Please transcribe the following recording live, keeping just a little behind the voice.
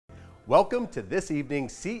Welcome to this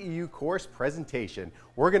evening's CEU Course presentation.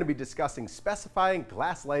 We're going to be discussing specifying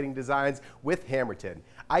glass lighting designs with Hammerton.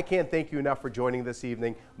 I can't thank you enough for joining this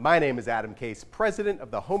evening. My name is Adam Kayce, president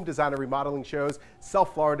of the Home Design and Remodeling Shows,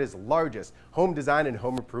 South Florida's largest home design and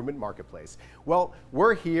home improvement marketplace. Well,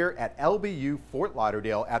 we're here at LBU Fort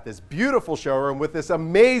Lauderdale at this beautiful showroom with this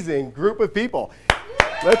amazing group of people.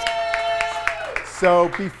 So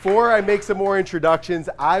before I make some more introductions,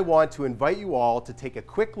 I want to invite you all to take a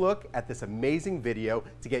quick look at this amazing video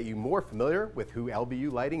to get you more familiar with who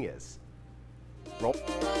LBU Lighting is. Roll.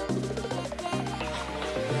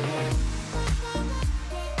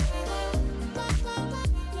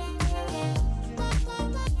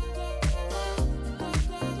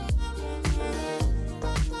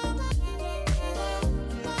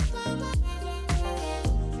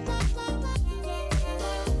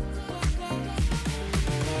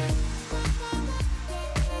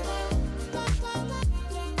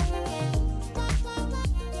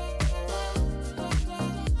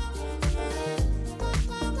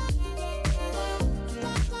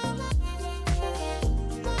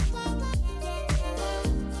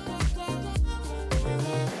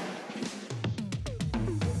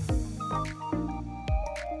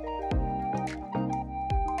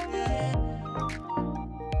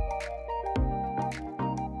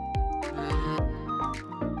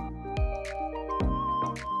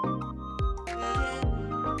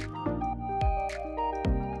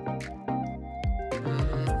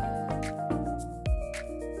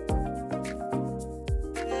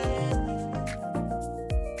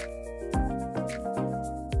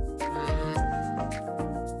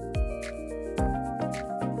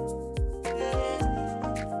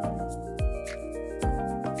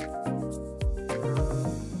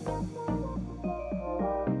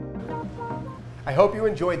 I hope you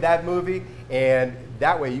enjoyed that movie, and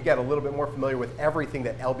that way you get a little bit more familiar with everything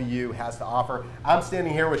that LBU has to offer. I'm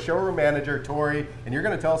standing here with showroom manager Tori, and you're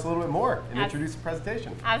going to tell us a little bit more and introduce the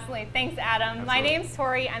presentation. Absolutely. Thanks, Adam. Absolutely. My name's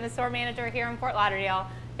Tori. I'm the store manager here in Fort Lauderdale.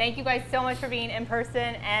 Thank you guys so much for being in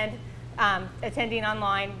person and attending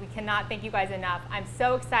online. We cannot thank you guys enough. I'm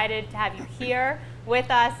so excited to have you here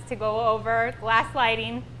with us to go over glass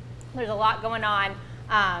lighting. There's a lot going on.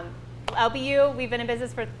 LBU, we've been in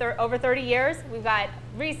business for over 30 years. We've got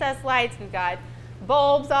recessed lights, we've got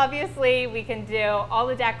bulbs, obviously. We can do all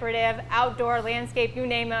the decorative, outdoor, landscape, you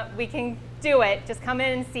name it, we can do it. Just come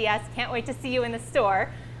in and see us. Can't wait to see you in the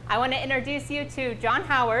store. I want to introduce you to John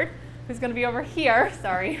Howard, who's going to be over here,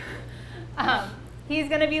 sorry. He's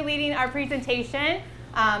going to be leading our presentation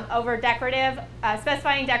over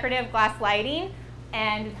specifying decorative glass lighting,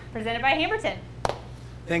 and presented by Hammerton.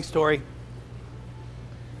 Thanks, Tori.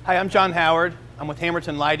 Hi, I'm John Howard. I'm with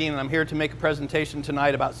Hammerton Lighting, and I'm here to make a presentation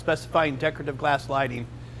tonight about specifying decorative glass lighting.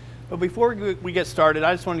 But before we get started,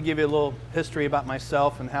 I just want to give you a little history about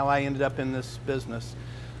myself and how I ended up in this business.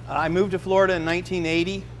 I moved to Florida in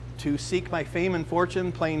 1980 to seek my fame and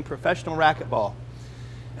fortune playing professional racquetball.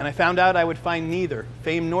 And I found out I would find neither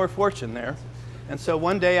fame nor fortune there. And so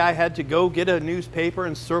one day I had to go get a newspaper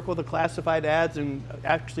and circle the classified ads and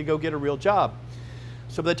actually go get a real job.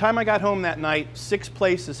 So by the time I got home that night, 6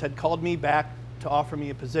 places had called me back to offer me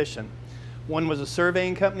a position. One was a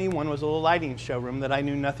surveying company, one was a little lighting showroom that I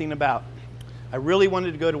knew nothing about. I really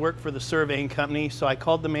wanted to go to work for the surveying company, so I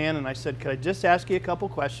called the man and I said, could I just ask you a couple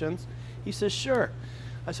questions? He says, sure.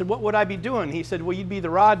 I said, what would I be doing? He said, well, you'd be the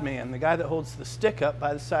rod man, the guy that holds the stick up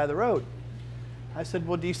by the side of the road. I said,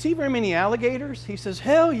 well, do you see very many alligators? He says,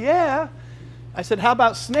 hell yeah. I said, how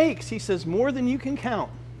about snakes? He says, more than you can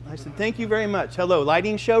count. I said, thank you very much. Hello,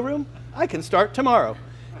 lighting showroom? I can start tomorrow.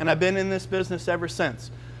 And I've been in this business ever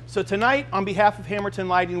since. So tonight, on behalf of Hammerton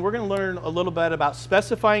Lighting, we're going to learn a little bit about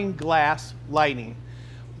specifying glass lighting.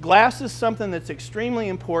 Glass is something that's extremely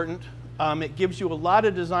important. It gives you a lot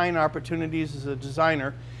of design opportunities as a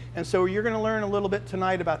designer. And so you're going to learn a little bit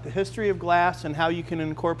tonight about the history of glass and how you can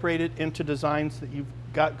incorporate it into designs that you've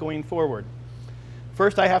got going forward.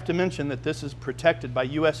 First, I have to mention that this is protected by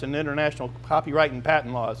U.S. and international copyright and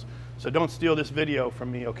patent laws, so don't steal this video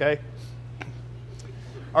from me, okay?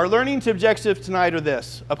 Our learning objectives tonight are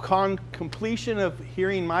this. Upon completion of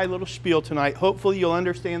hearing my little spiel tonight, hopefully you'll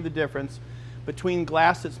understand the difference between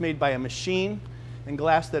glass that's made by a machine and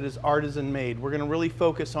glass that is artisan made. We're going to really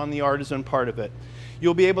focus on the artisan part of it.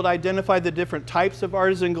 You'll be able to identify the different types of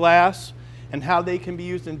artisan glass and how they can be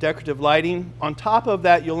used in decorative lighting. On top of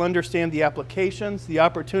that, you'll understand the applications, the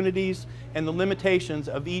opportunities, and the limitations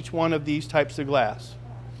of each one of these types of glass.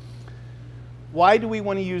 Why do we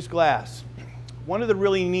want to use glass? One of the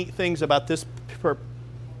really neat things about this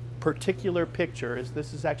particular picture is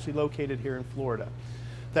this is actually located here in Florida.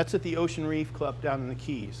 That's at the Ocean Reef Club down in the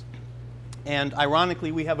Keys. And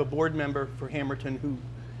ironically, we have a board member for Hammerton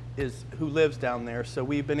who lives down there, so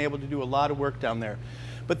we've been able to do a lot of work down there.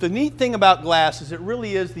 But the neat thing about glass is it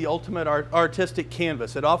really is the ultimate artistic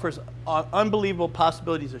canvas. It offers unbelievable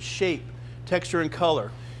possibilities of shape, texture, and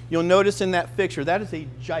color. You'll notice in that picture, that is a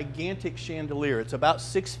gigantic chandelier. It's about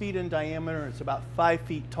 6 feet in diameter, it's about 5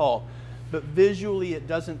 feet tall. But visually, it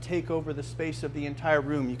doesn't take over the space of the entire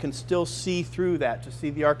room. You can still see through that to see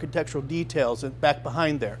the architectural details back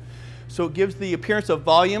behind there. So it gives the appearance of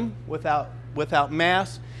volume without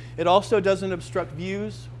mass. It also doesn't obstruct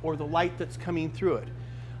views or the light that's coming through it.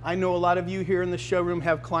 I know a lot of you here in the showroom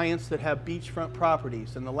have clients that have beachfront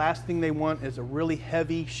properties, and the last thing they want is a really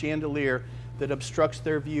heavy chandelier that obstructs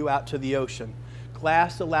their view out to the ocean.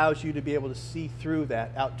 Glass allows you to be able to see through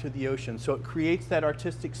that out to the ocean. So it creates that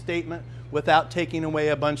artistic statement without taking away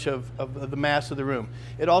a bunch of the mass of the room.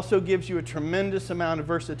 It also gives you a tremendous amount of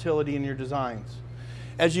versatility in your designs.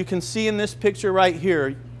 As you can see in this picture right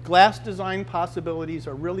here, glass design possibilities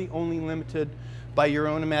are really only limited by your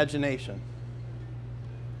own imagination.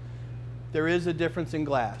 There is a difference in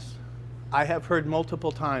glass. I have heard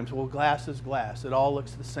multiple times, well, glass is glass. It all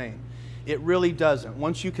looks the same. It really doesn't.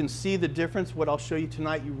 Once you can see the difference, what I'll show you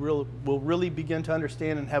tonight, you will really begin to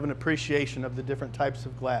understand and have an appreciation of the different types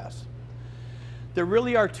of glass. There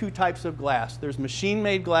really are two types of glass. There's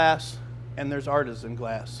machine-made glass and there's artisan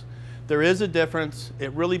glass. There is a difference.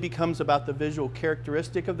 It really becomes about the visual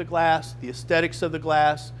characteristic of the glass, the aesthetics of the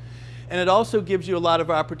glass, and it also gives you a lot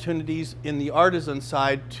of opportunities in the artisan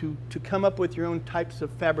side to come up with your own types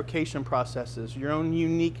of fabrication processes, your own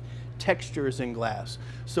unique textures in glass.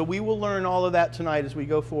 So we will learn all of that tonight as we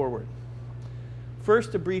go forward.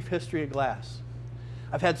 First, a brief history of glass.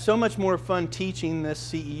 I've had so much more fun teaching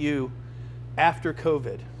this CEU after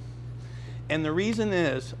COVID. And the reason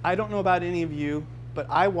is, I don't know about any of you, but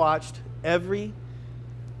I watched every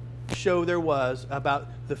show there was about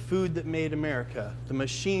the food that made America, the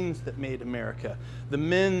machines that made America, the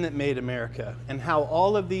men that made America, and how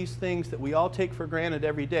all of these things that we all take for granted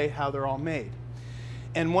every day, how they're all made.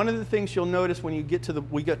 And one of the things you'll notice when you get to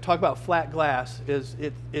talk about flat glass is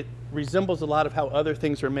it resembles a lot of how other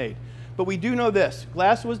things are made. But we do know this.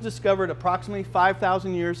 Glass was discovered approximately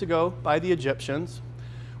 5,000 years ago by the Egyptians.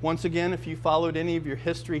 Once again, if you followed any of your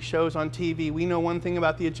history shows on TV, we know one thing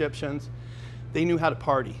about the Egyptians. They knew how to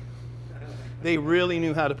party. They really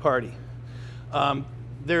knew how to party.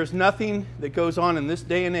 There's nothing that goes on in this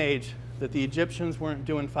day and age that the Egyptians weren't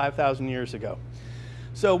doing 5,000 years ago.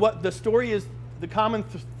 So what the story is, the common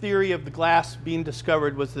theory of the glass being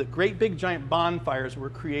discovered was that great big giant bonfires were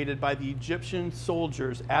created by the Egyptian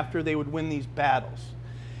soldiers after they would win these battles.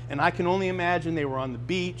 And I can only imagine they were on the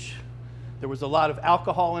beach, there was a lot of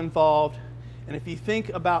alcohol involved, and if you think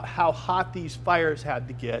about how hot these fires had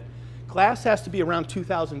to get, glass has to be around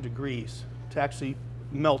 2,000 degrees to actually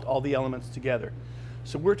melt all the elements together.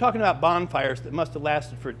 So we're talking about bonfires that must have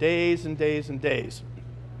lasted for days and days and days.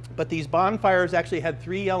 But these bonfires actually had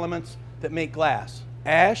 3 elements that make glass: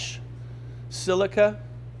 ash, silica,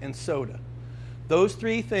 and soda. Those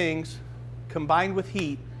 3 things combined with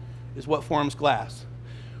heat is what forms glass.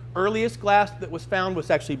 Earliest glass that was found was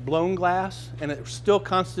actually blown glass, and it still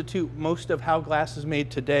constitutes most of how glass is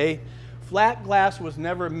made today. Flat glass was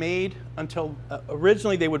never made until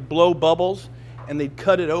originally they would blow bubbles and they'd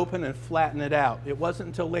cut it open and flatten it out. It wasn't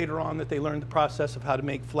until later on that they learned the process of how to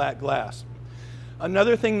make flat glass.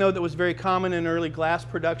 Another thing, though, that was very common in early glass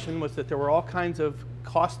production was that there were all kinds of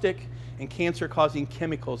caustic and cancer-causing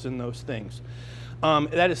chemicals in those things.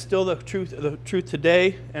 That is still the truth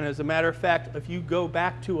today, and as a matter of fact, if you go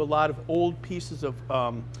back to a lot of old pieces of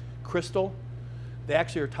crystal, they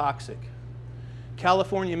actually are toxic.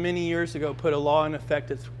 California many years ago put a law in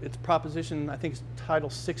effect, it's proposition, I think it's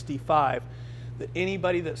Title 65, that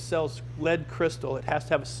anybody that sells lead crystal, it has to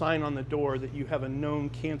have a sign on the door that you have a known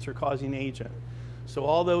cancer-causing agent. So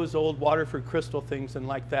all those old Waterford crystal things and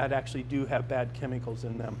like that actually do have bad chemicals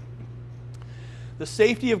in them. The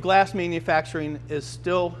safety of glass manufacturing is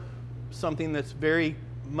still something that's very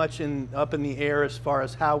much up in the air as far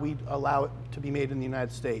as how we allow it to be made in the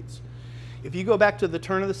United States. If you go back to the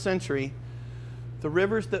turn of the century, the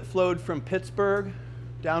rivers that flowed from Pittsburgh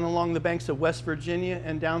down along the banks of West Virginia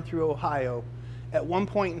and down through Ohio, at one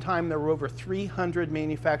point in time there were over 300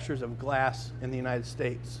 manufacturers of glass in the United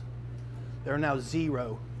States. There are now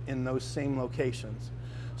 0 in those same locations.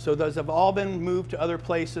 So those have all been moved to other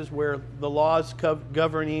places where the laws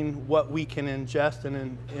governing what we can ingest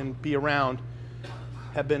and be around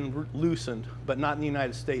have been loosened, but not in the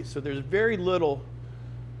United States. So there's very little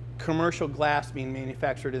commercial glass being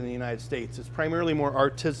manufactured in the United States. It's primarily more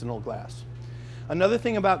artisanal glass. Another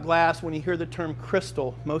thing about glass, when you hear the term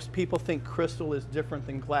crystal, most people think crystal is different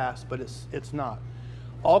than glass, but it's not.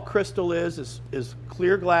 All crystal is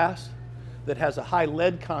clear glass that has a high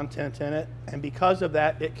lead content in it, and because of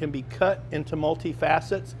that, it can be cut into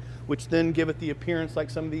multi-facets, which then give it the appearance, like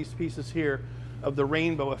some of these pieces here, of the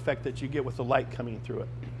rainbow effect that you get with the light coming through it.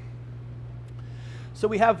 So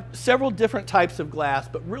we have several different types of glass,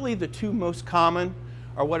 but really the two most common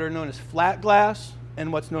are what are known as flat glass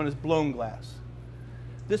and what's known as blown glass.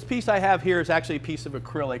 This piece I have here is actually a piece of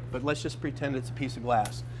acrylic, but let's just pretend it's a piece of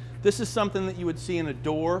glass. This is something that you would see in a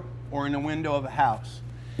door or in a window of a house.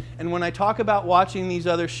 And when I talk about watching these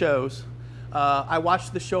other shows, I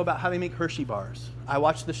watched the show about how they make Hershey bars. I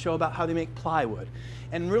watched the show about how they make plywood.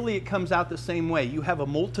 And really it comes out the same way. You have a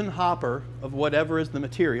molten hopper of whatever is the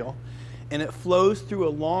material, and it flows through a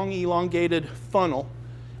long elongated funnel,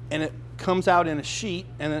 and it comes out in a sheet,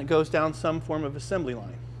 and then it goes down some form of assembly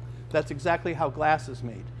line. That's exactly how glass is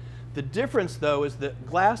made. The difference, though, is that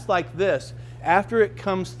glass like this, after it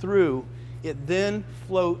comes through, it then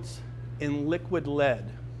floats in liquid lead.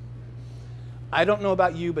 I don't know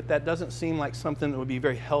about you, but that doesn't seem like something that would be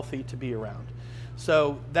very healthy to be around.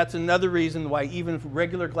 So that's another reason why even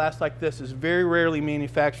regular glass like this is very rarely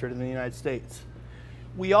manufactured in the United States.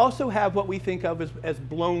 We also have what we think of as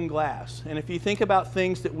blown glass. And if you think about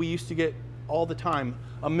things that we used to get all the time,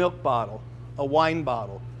 a milk bottle, a wine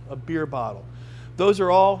bottle, a beer bottle, those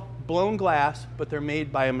are all blown glass, but they're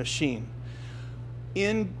made by a machine.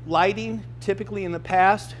 In lighting, typically in the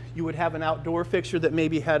past, you would have an outdoor fixture that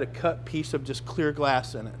maybe had a cut piece of just clear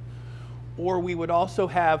glass in it. Or we would also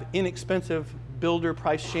have inexpensive builder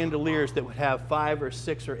price chandeliers that would have 5 or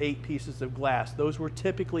 6 or 8 pieces of glass. Those were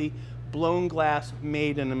typically blown glass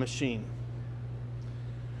made in a machine.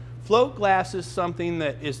 Float glass is something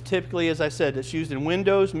that is typically, as I said, it's used in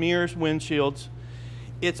windows, mirrors, windshields.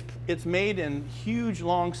 It's made in huge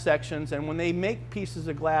long sections, and when they make pieces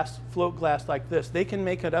of glass, float glass like this, they can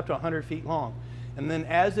make it up to 100 feet long. And then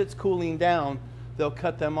as it's cooling down, they'll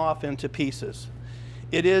cut them off into pieces.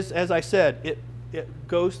 It is, as I said, it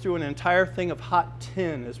goes through an entire thing of hot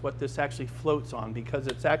tin is what this actually floats on, because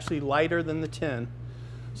it's actually lighter than the tin.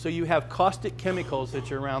 So you have caustic chemicals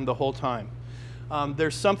that you're around the whole time.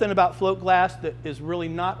 There's something about float glass that is really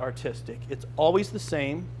not artistic. It's always the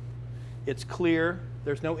same. It's clear.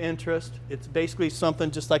 There's no interest. It's basically something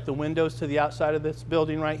just like the windows to the outside of this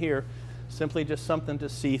building right here, simply just something to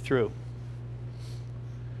see through.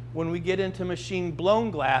 When we get into machine blown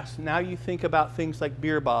glass, now you think about things like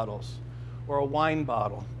beer bottles or a wine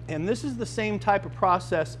bottle. And this is the same type of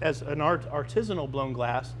process as an artisanal blown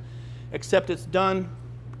glass, except it's done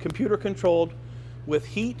computer controlled with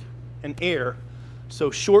heat and air. So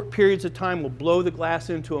short periods of time will blow the glass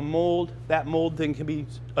into a mold. That mold then can be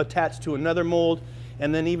attached to another mold,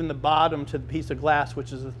 and then even the bottom to the piece of glass,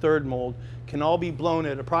 which is the third mold, can all be blown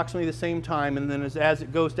at approximately the same time, and then as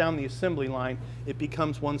it goes down the assembly line, it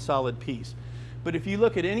becomes one solid piece. But if you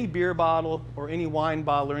look at any beer bottle or any wine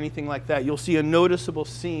bottle or anything like that, you'll see a noticeable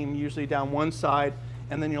seam usually down one side,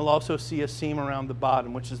 and then you'll also see a seam around the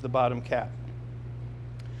bottom, which is the bottom cap.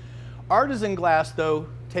 Artisan glass, though,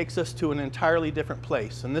 takes us to an entirely different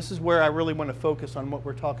place, and this is where I really want to focus on what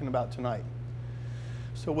we're talking about tonight.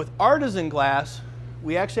 So with artisan glass,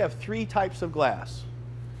 we actually have 3 types of glass.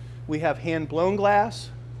 We have hand-blown glass,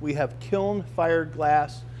 we have kiln-fired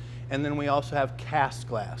glass, and then we also have cast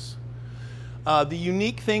glass. The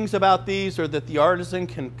unique things about these are that the artisan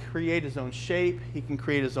can create his own shape, he can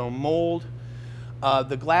create his own mold.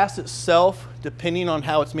 The glass itself, depending on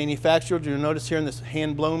how it's manufactured, you'll notice here in this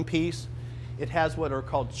hand-blown piece, it has what are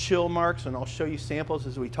called chill marks, and I'll show you samples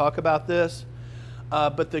as we talk about this.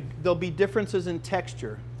 But there'll be differences in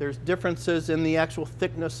texture. There's differences in the actual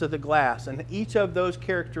thickness of the glass, and each of those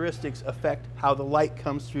characteristics affect how the light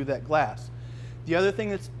comes through that glass. The other thing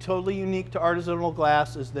that's totally unique to artisanal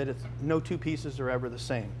glass is that no 2 pieces are ever the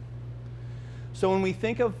same. So when we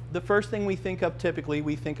think of, the first thing we think of typically,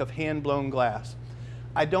 we think of hand-blown glass.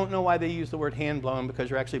 I don't know why they use the word hand-blown, because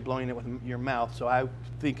you're actually blowing it with your mouth, so I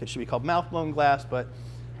think it should be called mouth-blown glass, but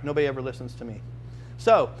nobody ever listens to me.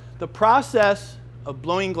 So the process of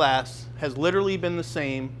blowing glass has literally been the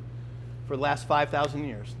same for the last 5,000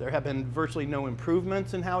 years. There have been virtually no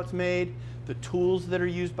improvements in how it's made. The tools that are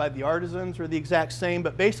used by the artisans are the exact same,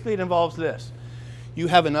 but basically it involves this. You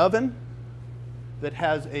have an oven that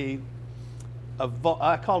has I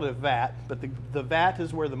call it a vat, but the vat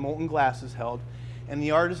is where the molten glass is held, and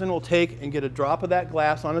the artisan will take and get a drop of that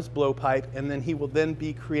glass on his blowpipe, and then he will then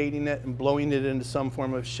be creating it and blowing it into some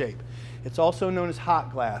form of shape. It's also known as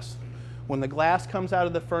hot glass. When the glass comes out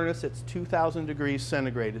of the furnace, it's 2,000 degrees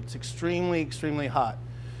centigrade. It's extremely, extremely hot.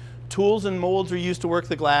 Tools and molds are used to work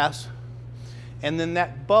the glass. And then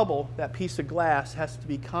that bubble, that piece of glass, has to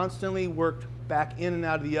be constantly worked back in and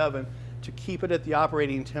out of the oven to keep it at the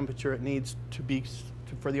operating temperature it needs to be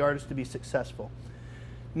for the artist to be successful.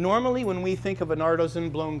 Normally, when we think of an artisan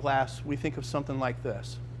blown glass, we think of something like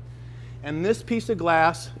this. And this piece of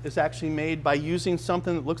glass is actually made by using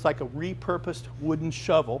something that looks like a repurposed wooden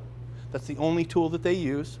shovel. That's the only tool that they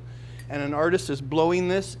use. And an artist is blowing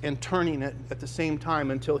this and turning it at the same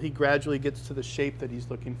time until he gradually gets to the shape that he's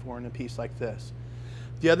looking for in a piece like this.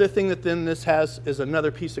 The other thing that then this has is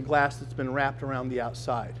another piece of glass that's been wrapped around the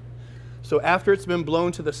outside. So after it's been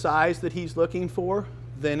blown to the size that he's looking for,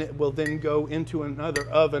 then it will then go into another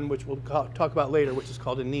oven, which we'll talk about later, which is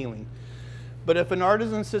called annealing. But if an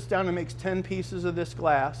artisan sits down and makes 10 pieces of this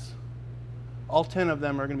glass, all 10 of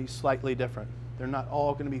them are going to be slightly different. They're not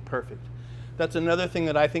all going to be perfect. That's another thing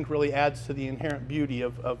that I think really adds to the inherent beauty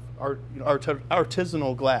of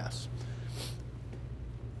artisanal glass.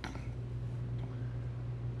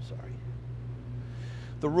 Sorry.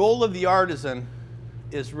 The role of the artisan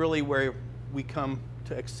is really where we come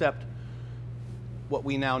to accept what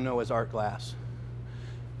we now know as art glass.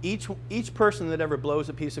 Each person that ever blows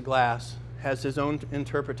a piece of glass has his own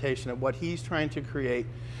interpretation of what he's trying to create.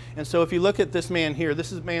 And so if you look at this man here,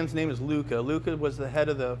 this man's name is Luca. Luca was the head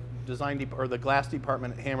of the the glass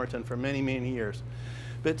department at Hammerton for many, many years.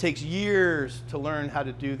 But it takes years to learn how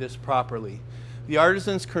to do this properly. The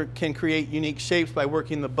artisans can create unique shapes by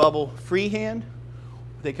working the bubble freehand.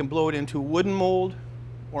 They can blow it into a wooden mold,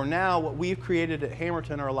 or now what we've created at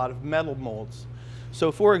Hammerton are a lot of metal molds. So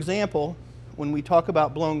for example, when we talk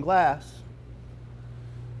about blown glass,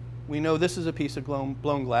 we know this is a piece of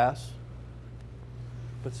blown glass,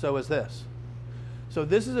 but so is this. So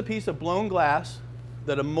this is a piece of blown glass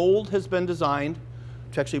that a mold has been designed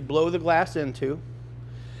to actually blow the glass into.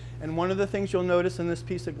 And one of the things you'll notice in this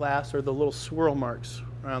piece of glass are the little swirl marks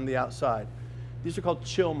around the outside. These are called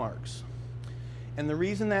chill marks. And the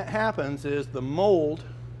reason that happens is the mold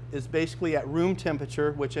is basically at room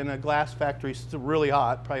temperature, which in a glass factory is really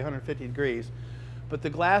hot, probably 150 degrees. But the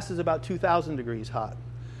glass is about 2,000 degrees hot.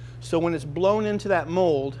 So when it's blown into that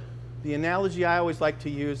mold, the analogy I always like to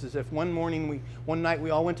use is if one night we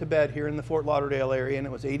all went to bed here in the Fort Lauderdale area and it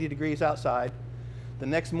was 80 degrees outside. The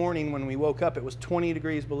next morning when we woke up, it was 20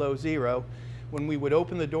 degrees below zero. When we would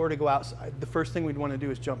open the door to go outside, the first thing we'd want to do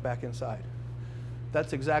is jump back inside.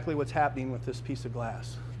 That's exactly what's happening with this piece of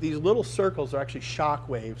glass. These little circles are actually shock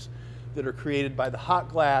waves that are created by the hot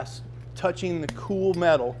glass touching the cool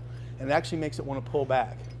metal, and it actually makes it want to pull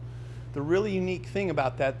back. The really unique thing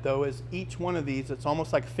about that, though, is each one of these, it's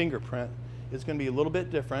almost like a fingerprint, is going to be a little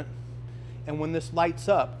bit different. And when this lights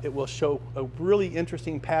up, it will show a really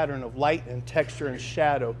interesting pattern of light and texture and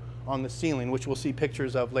shadow on the ceiling, which we'll see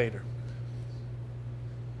pictures of later.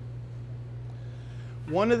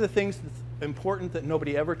 One of the things that's important that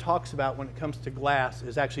nobody ever talks about when it comes to glass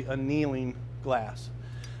is actually annealing glass.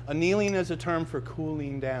 Annealing is a term for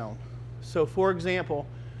cooling down. So for example,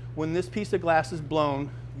 when this piece of glass is blown,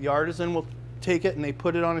 the artisan will take it and they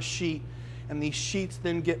put it on a sheet, and these sheets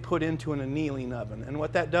then get put into an annealing oven. And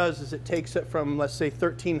what that does is it takes it from, let's say,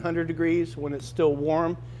 1,300 degrees when it's still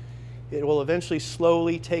warm. It will eventually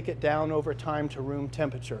slowly take it down over time to room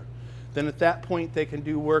temperature. Then at that point they can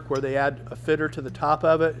do work where they add a fitter to the top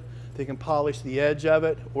of it, they can polish the edge of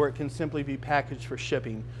it, or it can simply be packaged for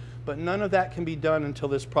shipping. But none of that can be done until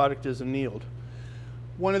this product is annealed.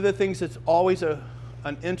 One of the things that's always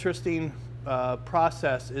an interesting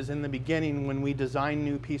process is in the beginning when we design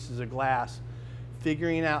new pieces of glass,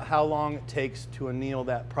 figuring out how long it takes to anneal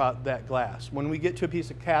that glass. When we get to a piece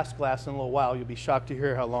of cast glass in a little while, you'll be shocked to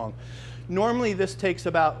hear how long. Normally this takes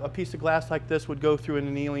about, a piece of glass like this would go through an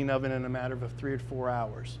annealing oven in a matter of 3 or 4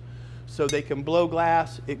 hours. So they can blow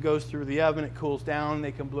glass, it goes through the oven, it cools down,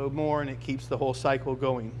 they can blow more, and it keeps the whole cycle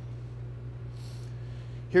going.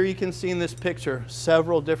 Here you can see in this picture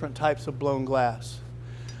several different types of blown glass.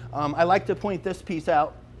 I like to point this piece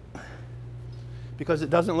out because it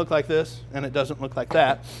doesn't look like this and it doesn't look like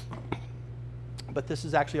that, but this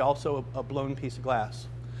is actually also a blown piece of glass.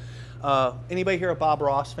 Anybody here a Bob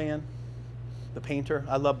Ross fan? The painter?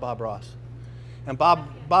 I love Bob Ross. And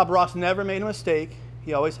Bob Ross never made a mistake.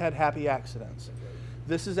 He always had happy accidents.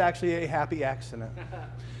 This is actually a happy accident.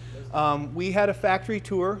 We had a factory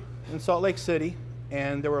tour in Salt Lake City,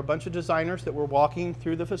 and there were a bunch of designers that were walking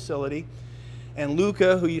through the facility. And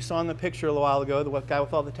Luca, who you saw in the picture a while ago, the guy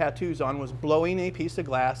with all the tattoos on, was blowing a piece of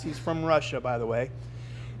glass. He's from Russia, by the way.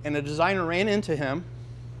 And a designer ran into him,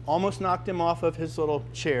 almost knocked him off of his little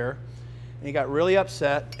chair, and he got really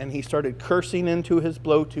upset, and he started cursing into his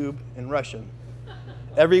blow tube in Russian.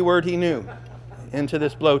 Every word he knew. into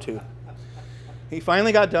this blow tube. He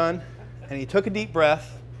finally got done, and he took a deep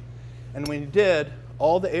breath, and when he did,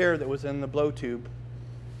 all the air that was in the blow tube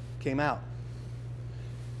came out.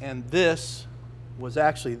 And this was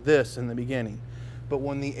actually this in the beginning. But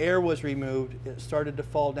when the air was removed, it started to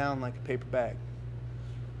fall down like a paper bag.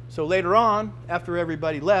 So later on, after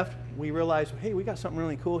everybody left, we realized, hey, we got something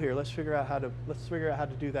really cool here. Let's figure out how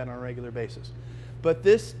to do that on a regular basis. But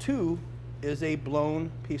this too is a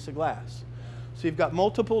blown piece of glass. So you've got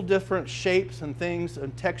multiple different shapes and things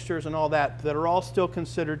and textures and all that are all still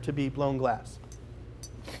considered to be blown glass.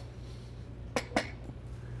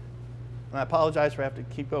 And I apologize for having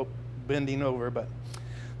to keep bending over, but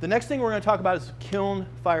the next thing we're going to talk about is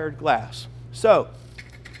kiln-fired glass. So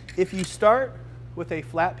if you start with a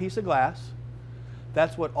flat piece of glass,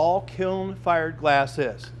 that's what all kiln-fired glass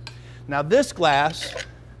is. Now this glass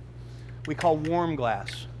we call warm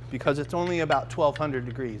glass because it's only about 1200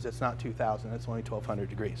 degrees. It's not 2000, it's only 1200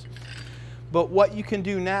 degrees. But what you can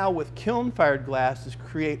do now with kiln-fired glass is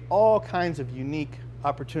create all kinds of unique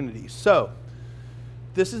opportunities. So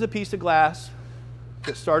this is a piece of glass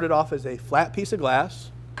that started off as a flat piece of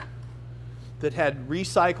glass that had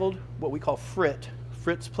recycled what we call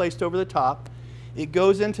frits placed over the top. It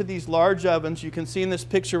goes into these large ovens. You can see in this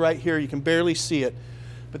picture right here, you can barely see it,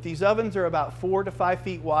 but these ovens are about 4 to 5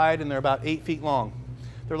 feet wide and they're about 8 feet long.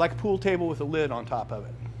 They're like a pool table with a lid on top of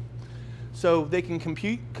it. So they can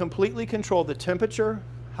completely control the temperature,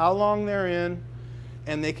 how long they're in,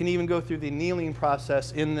 and they can even go through the annealing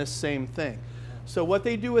process in this same thing. So what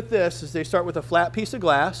they do with this is they start with a flat piece of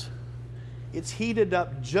glass. It's heated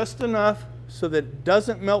up just enough so that it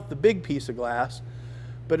doesn't melt the big piece of glass,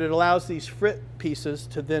 but it allows these frit pieces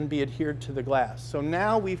to then be adhered to the glass. So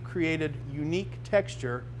now we've created unique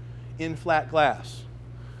texture in flat glass.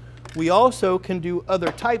 We also can do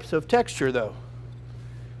other types of texture though.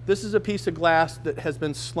 This is a piece of glass that has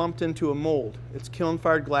been slumped into a mold. It's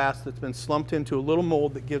kiln-fired glass that's been slumped into a little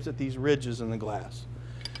mold that gives it these ridges in the glass.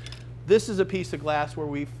 This is a piece of glass where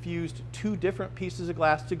we've fused two different pieces of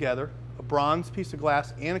glass together, a bronze piece of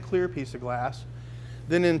glass and a clear piece of glass.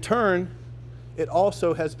 Then in turn, it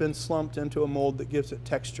also has been slumped into a mold that gives it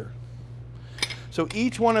texture. So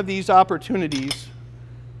each one of these opportunities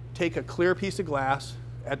take a clear piece of glass,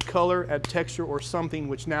 add color, add texture, or something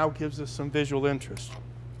which now gives us some visual interest.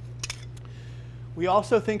 We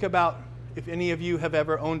also think about if any of you have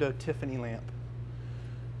ever owned a Tiffany lamp.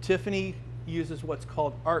 Tiffany uses what's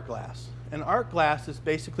called art glass. And art glass is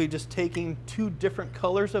basically just taking two different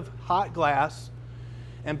colors of hot glass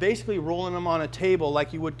and basically rolling them on a table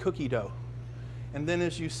like you would cookie dough. And then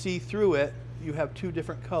as you see through it, you have two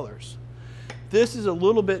different colors. This is a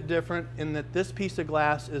little bit different in that this piece of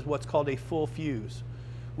glass is what's called a full fuse.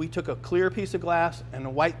 We took a clear piece of glass and a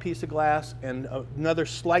white piece of glass and another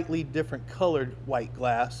slightly different colored white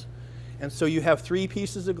glass. And so you have three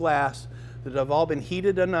pieces of glass that have all been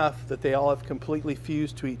heated enough that they all have completely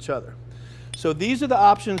fused to each other. So these are the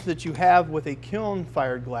options that you have with a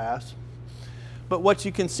kiln-fired glass. But what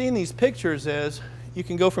you can see in these pictures is you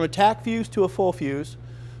can go from a tack fuse to a full fuse.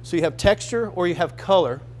 So you have texture or you have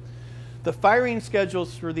color. The firing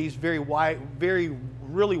schedules for these really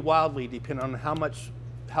wildly depend on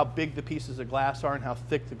how big the pieces of glass are and how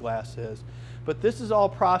thick the glass is. But this is all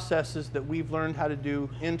processes that we've learned how to do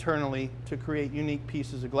internally to create unique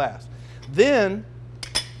pieces of glass. Then,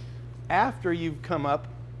 after you've come up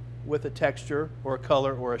with a texture or a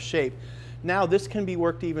color or a shape, now this can be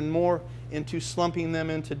worked even more into slumping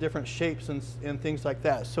them into different shapes and things like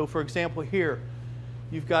that. So for example here,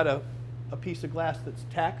 you've got a piece of glass that's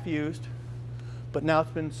tack fused, but now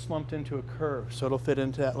it's been slumped into a curve, so it'll fit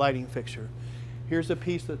into that lighting fixture. Here's a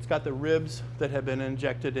piece that's got the ribs that have been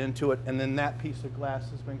injected into it, and then that piece of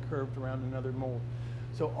glass has been curved around another mold.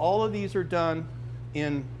 So all of these are done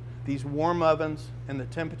in these warm ovens, and the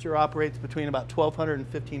temperature operates between about 1200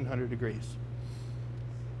 and 1500 degrees.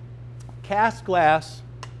 Cast glass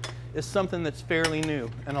is something that's fairly new,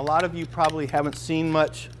 and a lot of you probably haven't seen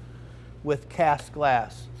much with cast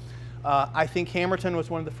glass. I think Hammerton was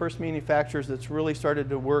one of the first manufacturers that's really started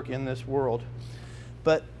to work in this world.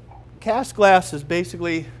 But cast glass is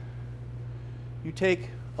basically, you take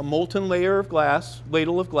a molten layer of glass,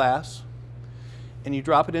 ladle of glass, and you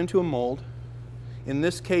drop it into a mold. In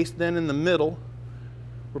this case, then in the middle,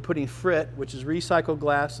 we're putting frit, which is recycled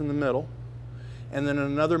glass in the middle, and then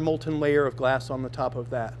another molten layer of glass on the top of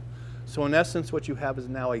that. So in essence, what you have is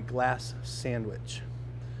now a glass sandwich.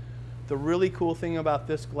 The really cool thing about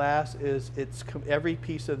this glass is every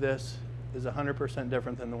piece of this is 100%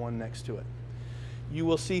 different than the one next to it. You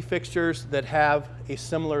will see fixtures that have a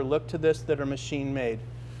similar look to this that are machine made.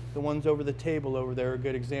 The ones over the table over there are a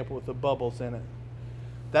good example with the bubbles in it.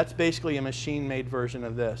 That's basically a machine-made version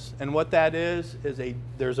of this. And what that is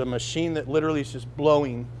there's a machine that literally is just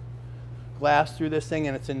blowing glass through this thing,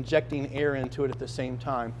 and it's injecting air into it at the same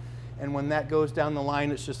time. And when that goes down the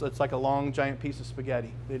line, it's like a long, giant piece of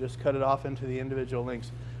spaghetti. They just cut it off into the individual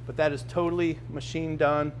links. But that is totally machine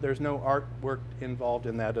done. There's no artwork involved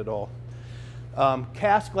in that at all.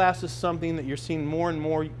 Cast glass is something that you're seeing more and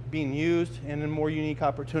more being used and in more unique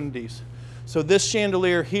opportunities. So this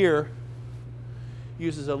chandelier here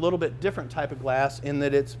uses a little bit different type of glass in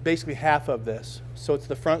that it's basically half of this. So it's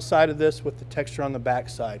the front side of this with the texture on the back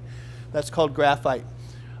side. That's called graphite.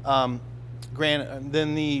 Then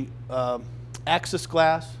the axis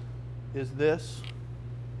glass is this.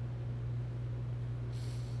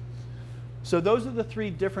 So those are the three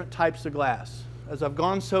different types of glass. As I've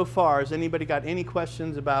gone so far, has anybody got any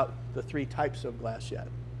questions about the three types of glass yet?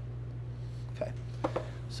 Okay.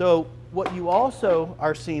 So what you also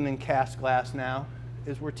are seeing in cast glass now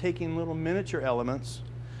is we're taking little miniature elements.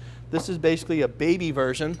 This is basically a baby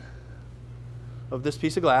version of this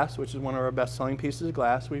piece of glass, which is one of our best-selling pieces of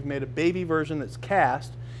glass. We've made a baby version that's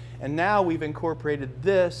cast, and now we've incorporated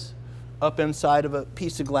this up inside of a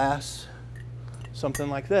piece of glass, something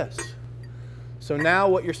like this. So now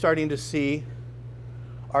what you're starting to see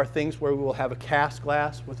are things where we will have a cast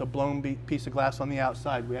glass with a blown piece of glass on the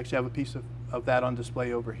outside. We actually have a piece of that on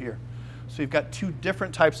display over here. So you've got two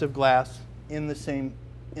different types of glass in the same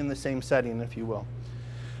setting, if you will.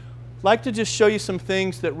 I'd like to just show you some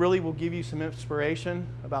things that really will give you some inspiration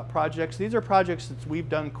about projects. These are projects that we've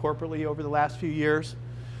done corporately over the last few years.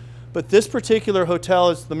 But this particular hotel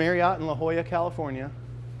is the Marriott in La Jolla, California.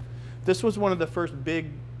 This was one of the first big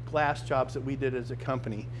glass jobs that we did as a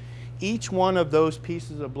company. Each one of those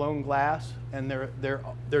pieces of blown glass, and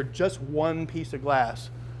they're just one piece of glass,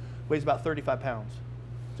 weighs about 35 pounds.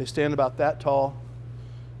 They stand about that tall,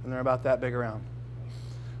 and they're about that big around.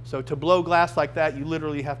 So to blow glass like that, you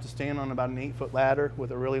literally have to stand on about an 8-foot ladder with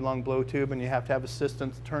a really long blow tube, and you have to have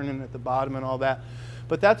assistants turning at the bottom and all that.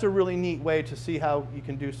 But that's a really neat way to see how you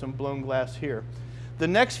can do some blown glass here. The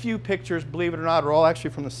next few pictures, believe it or not, are all actually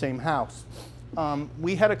from the same house.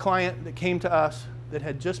 We had a client that came to us that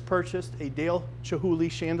had just purchased a Dale Chihuly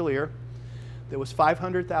chandelier that was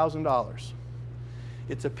 $500,000.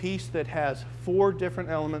 It's a piece that has 4 different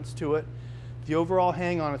elements to it. The overall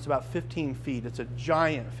hang on it's about 15 feet. It's a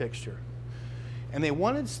giant fixture. And they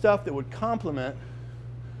wanted stuff that would complement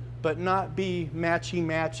but not be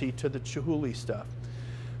matchy-matchy to the Chihuly stuff.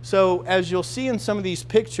 So as you'll see in some of these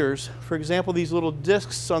pictures, for example, these little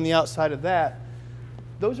discs on the outside of that,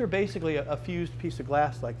 those are basically a fused piece of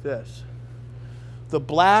glass like this. The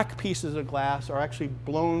black pieces of glass are actually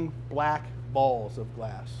blown black balls of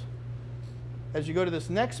glass. As you go to this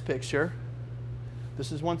next picture,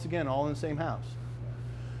 this is once again all in the same house.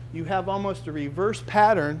 You have almost a reverse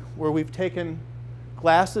pattern where we've taken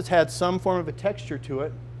glass that's had some form of a texture to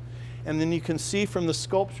it, and then you can see from the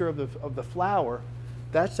sculpture of the flower,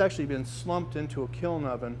 that's actually been slumped into a kiln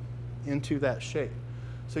oven into that shape.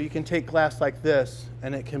 So you can take glass like this,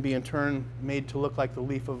 and it can be in turn made to look like the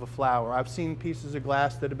leaf of a flower. I've seen pieces of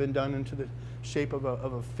glass that have been done into the shape of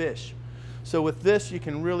a fish. So with this, you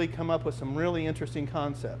can really come up with some really interesting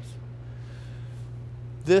concepts.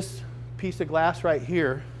 This piece of glass right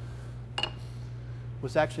here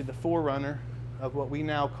was actually the forerunner of what we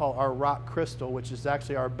now call our rock crystal, which is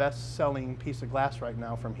actually our best-selling piece of glass right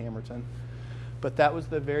now from Hammerton. But that was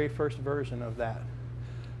the very first version of that.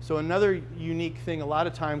 So another unique thing a lot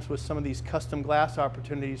of times with some of these custom glass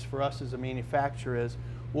opportunities for us as a manufacturer is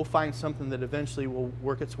we'll find something that eventually will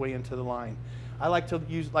work its way into the line. I like to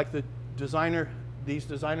use like these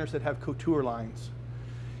designers that have couture lines.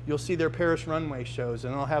 You'll see their Paris runway shows,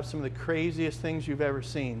 and they'll have some of the craziest things you've ever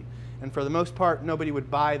seen. And for the most part, nobody would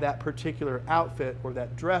buy that particular outfit or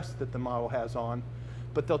that dress that the model has on,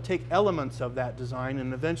 but they'll take elements of that design,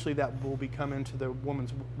 and eventually that will become into the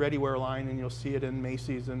woman's ready-wear line, and you'll see it in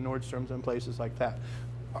Macy's and Nordstrom's and places like that.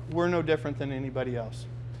 We're no different than anybody else.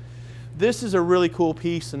 This is a really cool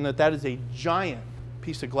piece in that is a giant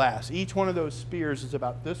piece of glass. Each one of those spears is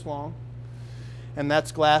about this long, and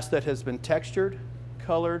that's glass that has been textured,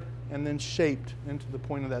 colored, and then shaped into the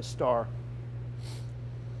point of that star.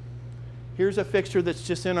 Here's a fixture that's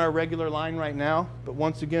just in our regular line right now, but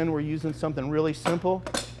once again, we're using something really simple.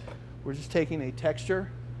 We're just taking a texture,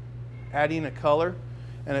 adding a color,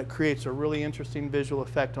 and it creates a really interesting visual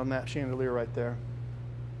effect on that chandelier right there.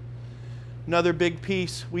 Another big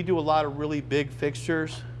piece, we do a lot of really big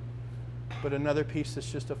fixtures, but another piece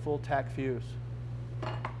that's just a full tack fuse.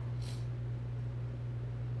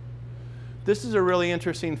 This is a really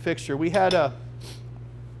interesting fixture. We had a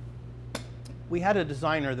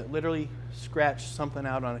designer that literally scratched something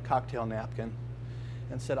out on a cocktail napkin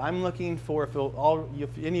and said, I'm looking for, if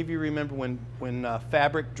any of you remember when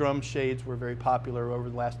fabric drum shades were very popular over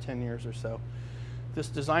the last 10 years or so, this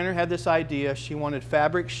designer had this idea. She wanted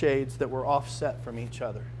fabric shades that were offset from each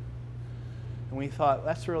other. And we thought,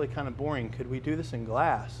 that's really kind of boring. Could we do this in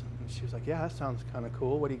glass? And she was like, yeah, that sounds kind of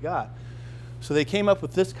cool. What do you got? So they came up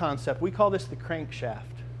with this concept. We call this the crankshaft.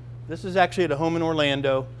 This is actually at a home in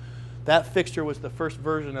Orlando. That fixture was the first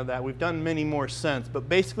version of that. We've done many more since. But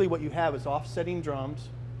basically what you have is offsetting drums.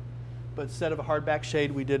 But instead of a hardback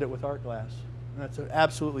shade, we did it with art glass. And that's an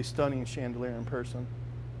absolutely stunning chandelier in person.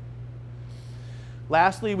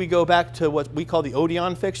 Lastly, we go back to what we call the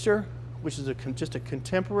Odeon fixture, which is just a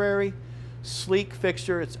contemporary, sleek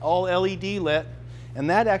fixture. It's all LED lit, and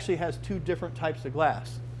that actually has two different types of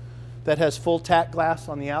glass. That has full tack glass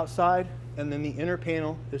on the outside, and then the inner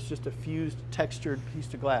panel is just a fused, textured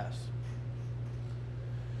piece of glass.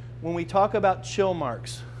 When we talk about chill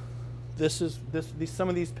marks, some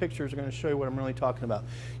of these pictures are going to show you what I'm really talking about.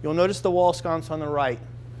 You'll notice the wall sconce on the right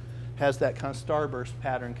has that kind of starburst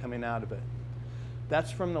pattern coming out of it. That's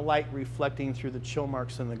from the light reflecting through the chill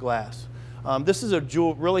marks in the glass. This is a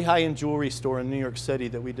really high-end jewelry store in New York City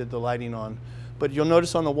that we did the lighting on. But you'll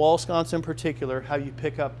notice on the wall sconce in particular how you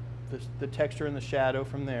pick up the texture and the shadow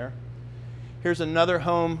from there. Here's another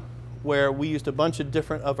home where we used a bunch of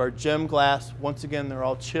different of our gem glass. Once again, they're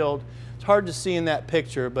all chilled. It's hard to see in that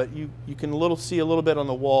picture, but you can see a little bit on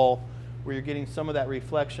the wall where you're getting some of that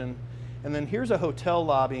reflection. And then here's a hotel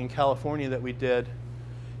lobby in California that we did.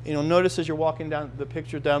 And you'll notice as you're walking down the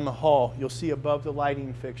picture down the hall, you'll see above the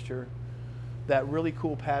lighting fixture that really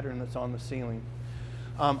cool pattern that's on the ceiling.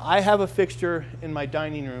 I have a fixture in my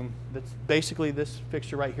dining room that's basically this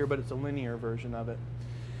fixture right here, but it's a linear version of it.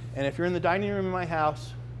 And if you're in the dining room in my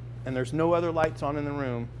house and there's no other lights on in the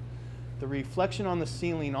room, the reflection on the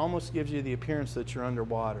ceiling almost gives you the appearance that you're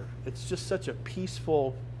underwater. It's just such a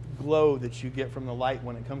peaceful glow that you get from the light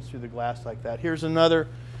when it comes through the glass like that. Here's another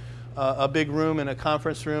a big room and a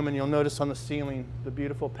conference room, and you'll notice on the ceiling the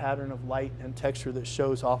beautiful pattern of light and texture that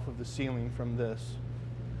shows off of the ceiling from this.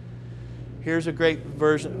 Here's a great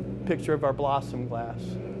picture of our blossom glass.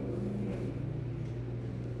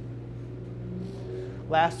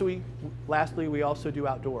 Lastly, we also do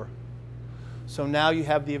outdoor. So now you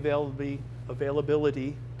have the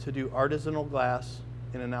availability to do artisanal glass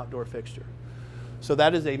in an outdoor fixture. So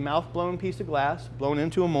that is a mouth-blown piece of glass, blown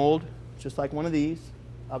into a mold, just like one of these.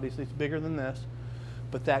 Obviously, it's bigger than this,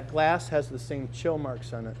 but that glass has the same chill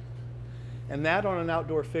marks on it. And that on an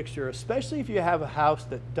outdoor fixture, especially if you have a house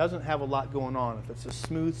that doesn't have a lot going on, if it's a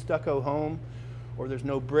smooth stucco home, or there's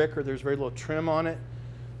no brick, or there's very little trim on it,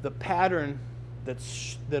 the pattern that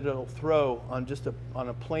it'll throw on on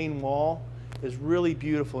a plain wall is really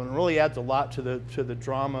beautiful, and it really adds a lot to the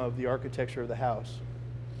drama of the architecture of the house.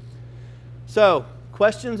 So,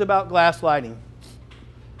 questions about glass lighting.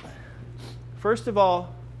 First of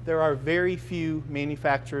all, there are very few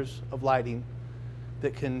manufacturers of lighting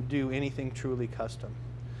that can do anything truly custom.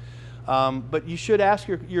 But you should ask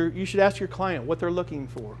your client what they're looking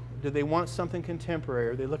for. Do they want something contemporary?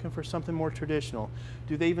 Are they looking for something more traditional?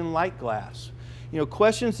 Do they even like glass? You know,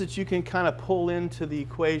 questions that you can kind of pull into the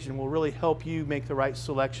equation will really help you make the right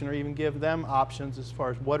selection, or even give them options as far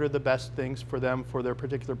as what are the best things for them for their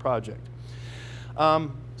particular project.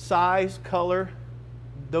 Size, color,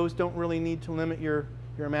 those don't really need to limit your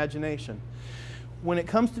imagination. When it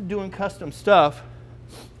comes to doing custom stuff,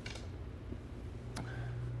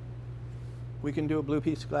 we can do a blue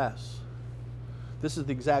piece of glass. This is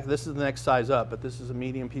the next size up, but this is a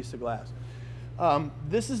medium piece of glass.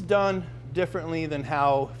 This is done differently than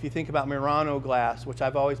how, if you think about Murano glass, which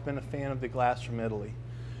I've always been a fan of the glass from Italy.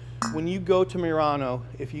 When you go to Murano,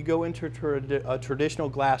 if you go into a traditional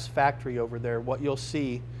glass factory over there, what you'll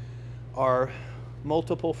see are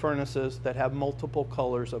multiple furnaces that have multiple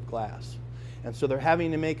colors of glass. And so they're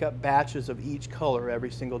having to make up batches of each color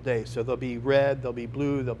every single day. So there'll be red, there'll be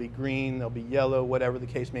blue, there'll be green, there'll be yellow, whatever the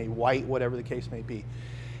case may be, white, whatever the case may be.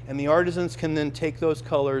 And the artisans can then take those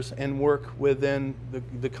colors and work within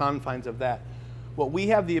the confines of that. What we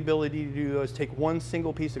have the ability to do is take one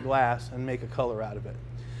single piece of glass and make a color out of it.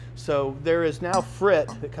 So there is now frit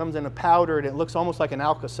that comes in a powder, and it looks almost like an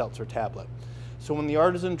Alka-Seltzer tablet. So when the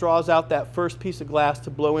artisan draws out that first piece of glass to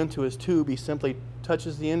blow into his tube, he simply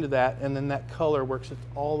touches the end of that, and then that color works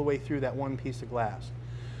all the way through that one piece of glass.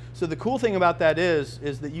 So the cool thing about that is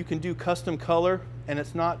that you can do custom color, and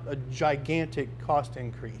it's not a gigantic cost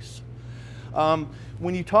increase.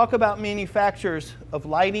 When you talk about manufacturers of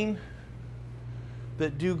lighting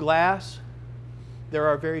that do glass, there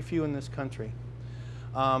are very few in this country.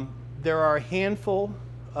 There are a handful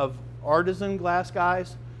of artisan glass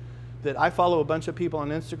guys that I follow a bunch of people on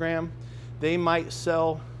Instagram. They might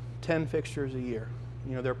sell 10 fixtures a year.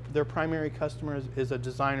 You know, their primary customer is a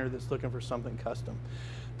designer that's looking for something custom.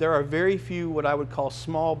 There are very few what I would call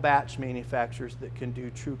small batch manufacturers that can do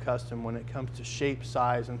true custom when it comes to shape,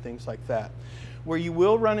 size, and things like that. Where you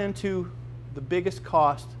will run into the biggest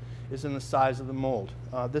cost is in the size of the mold.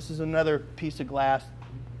 This is another piece of glass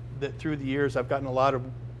that through the years I've gotten a lot of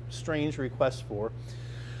strange requests for.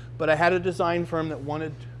 But I had a design firm that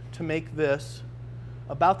wanted to make this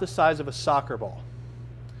about the size of a soccer ball.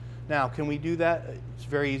 Now, can we do that? It's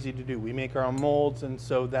very easy to do. We make our own molds, and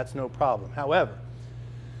so that's no problem. However,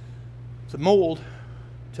 the mold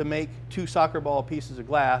to make 2 soccer ball pieces of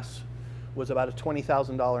glass was about a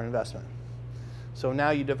 $20,000 investment. So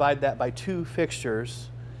now you divide that by 2 fixtures,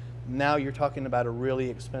 now you're talking about a really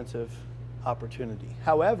expensive opportunity.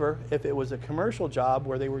 However, if it was a commercial job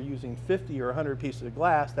where they were using 50 or 100 pieces of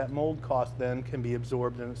glass, that mold cost then can be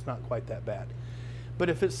absorbed and it's not quite that bad. But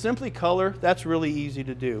if it's simply color, that's really easy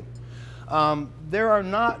to do. There are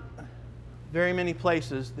not very many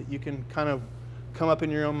places that you can kind of come up in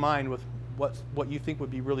your own mind with what you think would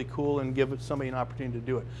be really cool and give somebody an opportunity to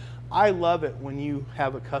do it. I love it when you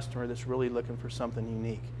have a customer that's really looking for something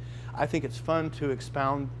unique. I think it's fun to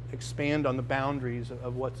expand on the boundaries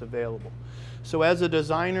of what's available. So as a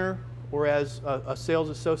designer or as a sales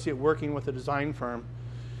associate working with a design firm,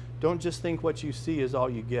 don't just think what you see is all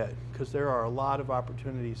you get, because there are a lot of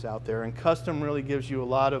opportunities out there, and custom really gives you a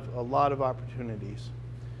lot of opportunities.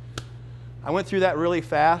 I went through that really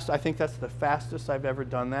fast. I think that's the fastest I've ever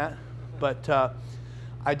done that. But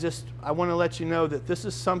I want to let you know that this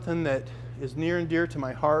is something that is near and dear to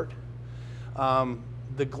my heart.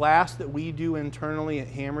 The glass that we do internally at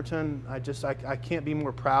Hammerton, I can't be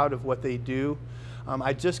more proud of what they do.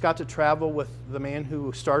 I just got to travel with the man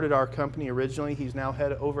who started our company originally. He's now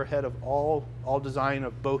overhead of all design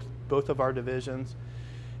of both of our divisions.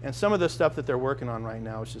 And some of the stuff that they're working on right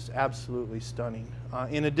now is just absolutely stunning.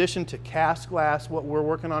 In addition to cast glass, what we're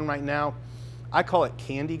working on right now, I call it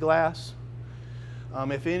candy glass.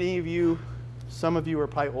 If any of you, some of you are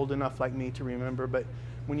probably old enough like me to remember, but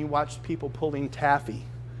when you watched people pulling taffy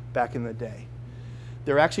back in the day,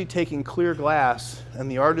 they're actually taking clear glass and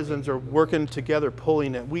the artisans are working together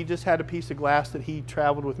pulling it. We just had a piece of glass that he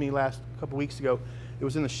traveled with me a couple weeks ago. It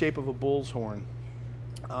was in the shape of a bull's horn.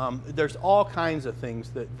 There's all kinds of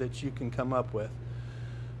things that you can come up with.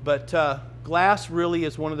 But glass really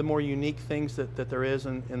is one of the more unique things that there is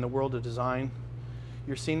in the world of design.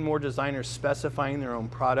 You're seeing more designers specifying their own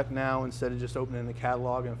product now instead of just opening the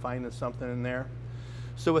catalog and finding something in there.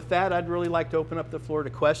 So with that, I'd really like to open up the floor to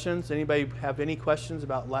questions. Anybody have any questions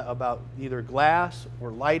about either glass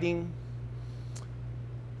or lighting?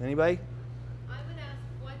 Anybody? I would ask,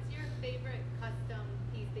 what's your favorite custom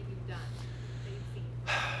piece that you've done, that you've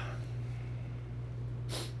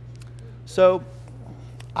seen? So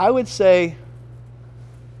I would say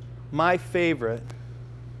my favorite,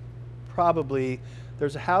 probably,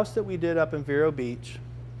 there's a house that we did up in Vero Beach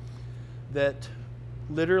that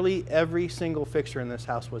literally every single fixture in this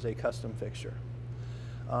house was a custom fixture.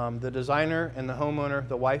 The designer and the homeowner,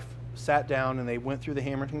 the wife, sat down and they went through the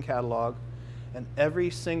Hammerton catalog, and every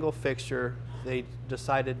single fixture they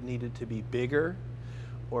decided needed to be bigger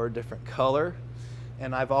or a different color.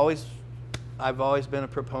 And I've always been a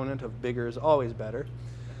proponent of bigger is always better.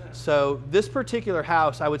 So this particular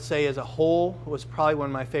house, I would say as a whole, was probably one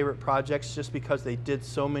of my favorite projects just because they did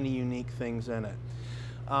so many unique things in it.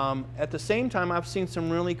 At the same time, I've seen some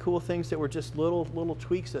really cool things that were just little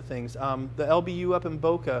tweaks of things. The LBU up in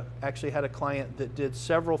Boca actually had a client that did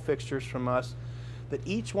several fixtures from us that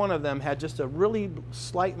each one of them had just a really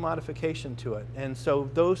slight modification to it. And so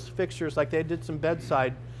those fixtures, like they did some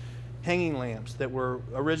bedside hanging lamps that were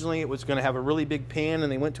originally, it was going to have a really big pan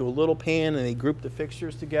and they went to a little pan and they grouped the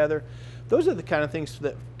fixtures together. Those are the kind of things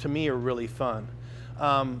that to me are really fun.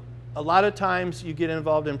 A lot of times you get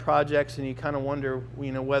involved in projects and you kind of wonder,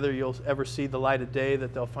 you know, whether you'll ever see the light of day,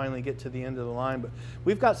 that they'll finally get to the end of the line. But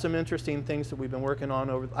we've got some interesting things that we've been working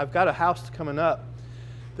on I've got a house coming up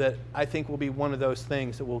that I think will be one of those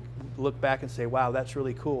things that we'll look back and say, wow, that's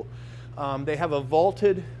really cool. They have a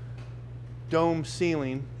vaulted dome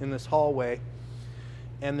ceiling in this hallway,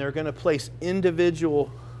 and they're going to place individual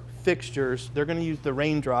fixtures. They're going to use the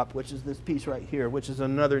raindrop, which is this piece right here, which is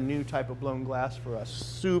another new type of blown glass for us.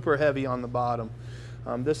 Super heavy on the bottom.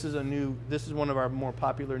 This is one of our more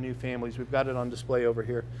popular new families. We've got it on display over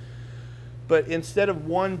here. But instead of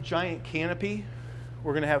one giant canopy,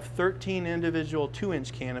 we're going to have 13 individual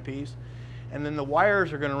 2-inch canopies, and then the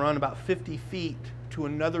wires are going to run about 50 feet to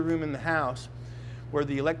another room in the house, where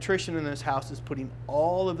the electrician in this house is putting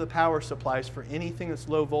all of the power supplies for anything that's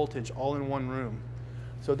low voltage all in one room.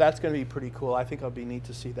 So that's going to be pretty cool. I think it'll be neat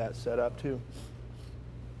to see that set up too.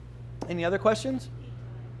 Any other questions?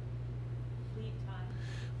 Lead time.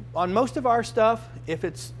 On most of our stuff, if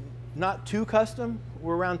it's not too custom,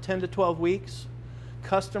 we're around 10 to 12 weeks.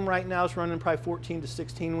 Custom right now is running probably 14 to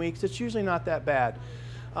 16 weeks. It's usually not that bad.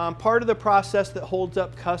 Part of the process that holds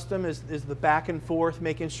up custom is the back and forth,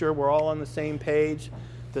 making sure we're all on the same page,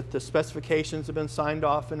 that the specifications have been signed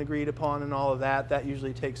off and agreed upon and all of that. That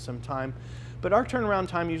usually takes some time. But our turnaround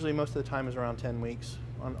time usually most of the time is around 10 weeks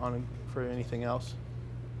for anything else.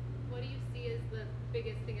 What do you see as the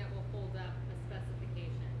biggest thing that will hold up a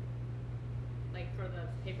specification, like for the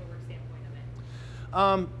paperwork standpoint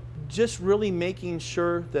of it? Just really making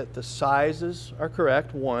sure that the sizes are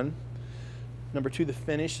correct, one. Number two, the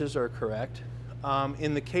finishes are correct.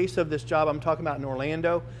 In the case of this job I'm talking about in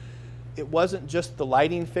Orlando, it wasn't just the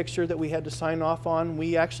lighting fixture that we had to sign off on.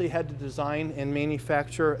 We actually had to design and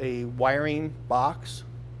manufacture a wiring box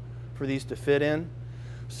for these to fit in.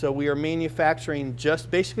 So we are manufacturing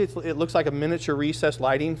basically it looks like a miniature recessed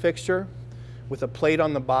lighting fixture with a plate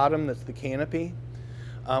on the bottom that's the canopy.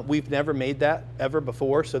 We've never made that ever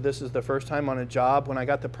before, so this is the first time on a job. When I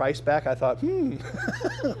got the price back, I thought,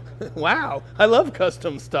 wow, I love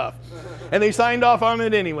custom stuff. And they signed off on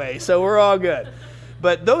it anyway, so we're all good.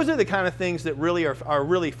 But those are the kind of things that really are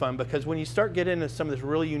really fun, because when you start getting into some of this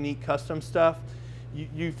really unique custom stuff,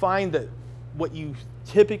 you find that what you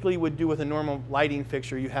typically would do with a normal lighting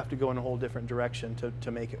fixture, you have to go in a whole different direction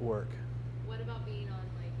to make it work. What about being on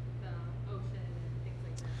like the ocean and things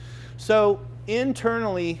like that? So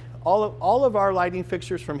internally, all of our lighting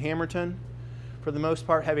fixtures from Hammerton, for the most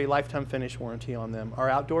part, have a lifetime finish warranty on them. Our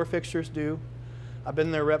outdoor fixtures do. I've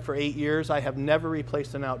been their rep for 8 years. I have never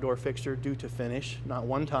replaced an outdoor fixture due to finish, not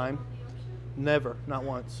one time. Never, not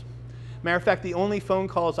once. Matter of fact, the only phone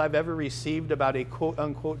calls I've ever received about a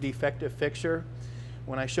quote-unquote defective fixture,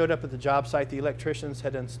 when I showed up at the job site, the electricians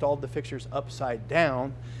had installed the fixtures upside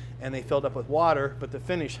down, and they filled up with water, but the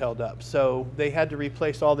finish held up. So they had to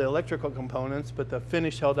replace all the electrical components, but the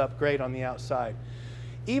finish held up great on the outside.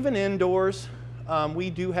 Even indoors,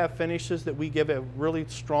 we do have finishes that we give a really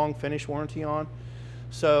strong finish warranty on.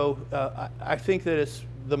 So I think that it's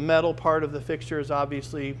the metal part of the fixture is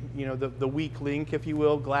obviously, you know, the weak link, if you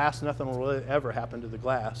will. Glass, nothing will really ever happen to the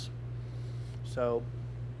glass. So,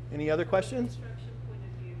 any other questions? Construction point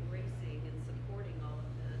of view, racing and supporting all of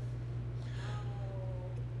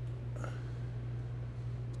this.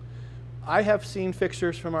 I have seen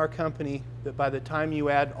fixtures from our company that by the time you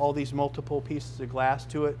add all these multiple pieces of glass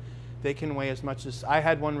to it, they can weigh as much as, I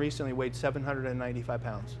had one recently weighed 795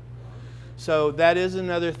 pounds. So that is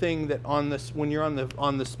another thing that on this, when you're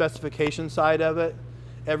on the specification side of it,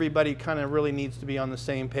 everybody kind of really needs to be on the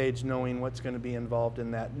same page, knowing what's going to be involved in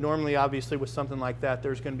that. Normally, obviously, with something like that,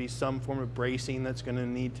 there's going to be some form of bracing that's going to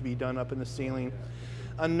need to be done up in the ceiling.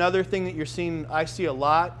 Another thing that you're seeing, I see a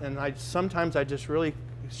lot, and sometimes I just really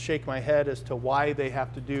shake my head as to why they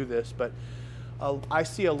have to do this, but I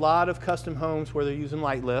see a lot of custom homes where they're using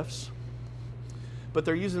light lifts, but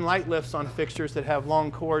they're using light lifts on fixtures that have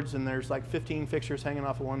long cords, and there's like 15 fixtures hanging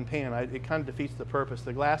off of one pan. It kind of defeats the purpose.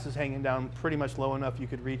 The glass is hanging down pretty much low enough you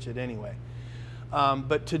could reach it anyway.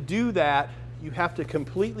 But to do that, you have to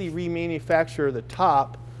completely remanufacture the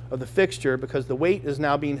top of the fixture, because the weight is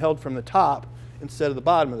now being held from the top instead of the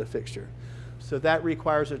bottom of the fixture. So that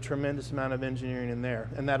requires a tremendous amount of engineering in there,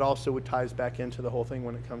 and that also ties back into the whole thing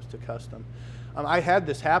when it comes to custom. I had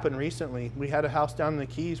this happen recently. We had a house down in the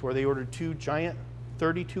Keys where they ordered 2 giant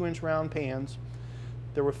 32-inch round pans.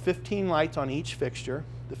 There were 15 lights on each fixture.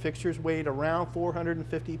 The fixtures weighed around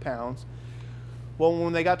 450 pounds. Well,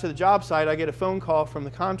 when they got to the job site, I get a phone call from the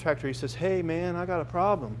contractor. He says, "Hey man, I got a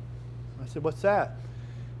problem." I said, "What's that?"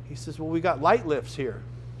 He says, "Well, we got light lifts here."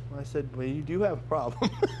 I said, "Well, you do have a problem."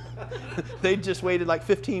 They just waited like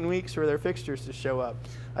 15 weeks for their fixtures to show up.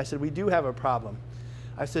 I said, "We do have a problem."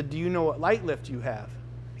 I said, "Do you know what light lift you have?"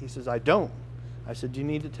 He says, "I don't." I said, "You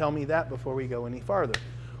need to tell me that before we go any farther."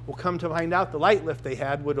 Well, come to find out, the light lift they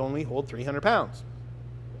had would only hold 300 pounds.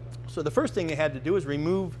 So the first thing they had to do is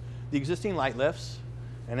remove the existing light lifts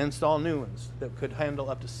and install new ones that could handle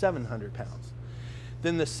up to 700 pounds.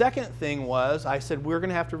 Then the second thing was, I said, we're going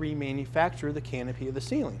to have to remanufacture the canopy of the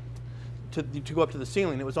ceiling to go up to the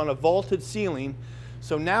ceiling. It was on a vaulted ceiling,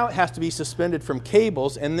 so now it has to be suspended from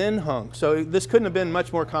cables and then hung. So this couldn't have been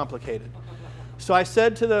much more complicated. So I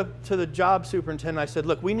said to the job superintendent, I said,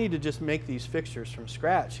 "Look, we need to just make these fixtures from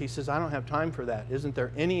scratch." He says, "I don't have time for that. Isn't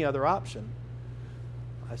there any other option?"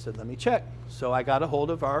 I said, "Let me check." So I got a hold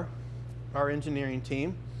of our engineering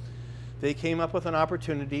team. they came up with an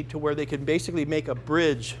opportunity to where they could basically make a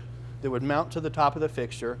bridge that would mount to the top of the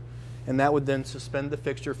fixture, and that would then suspend the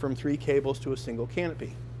fixture from 3 cables to a single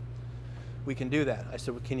canopy. We can do that. I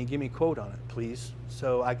said, well, can you give me a quote on it, please?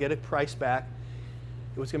 So I get a price back.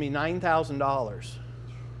 It was going to be $9,000,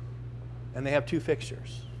 and they have 2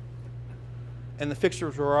 fixtures. And the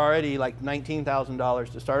fixtures were already like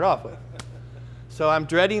 $19,000 to start off with. So I'm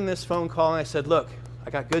dreading this phone call, and I said, look, I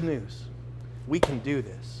got good news. We can do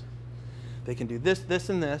this. They can do this, this,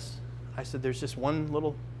 and this. I said, there's just one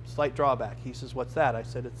little slight drawback. He says, what's that? I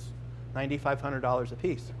said, it's $9,500 a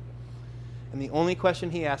piece. And the only question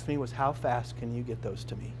he asked me was, how fast can you get those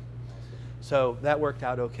to me? So that worked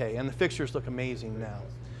out okay. And the fixtures look amazing now.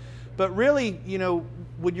 But really, you know,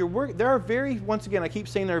 when you're working, there are once again, I keep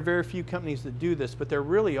saying there are very few companies that do this, but there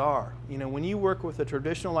really are. You know, when you work with a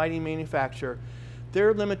traditional lighting manufacturer,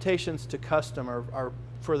 their limitations to custom are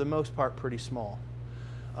for the most part, pretty small.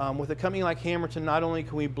 With a company like Hammerton, not only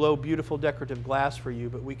can we blow beautiful decorative glass for you,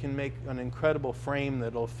 but we can make an incredible frame that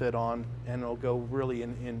it'll fit on, and it'll go really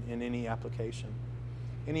in any application.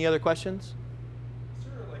 Any other questions? Is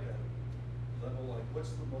there like a level, like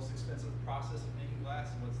what's the most expensive process of making glass,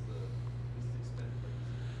 and what's the least expensive?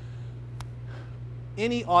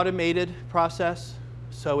 Any automated process.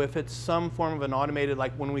 So if it's some form of an automated,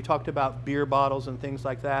 like when we talked about beer bottles and things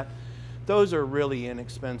like that, those are really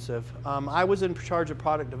inexpensive. I was in charge of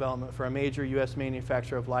product development for a major US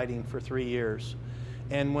manufacturer of lighting for 3 years.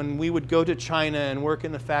 And when we would go to China and work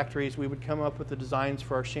in the factories, we would come up with the designs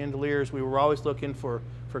for our chandeliers. We were always looking for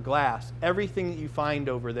glass. Everything that you find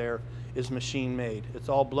over there is machine made. It's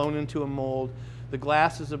all blown into a mold. The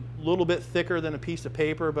glass is a little bit thicker than a piece of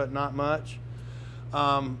paper, but not much.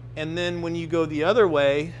 And then when you go the other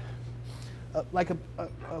way, like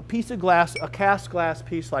a piece of glass, a cast glass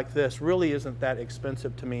piece like this really isn't that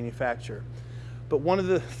expensive to manufacture. But one of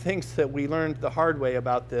the things that we learned the hard way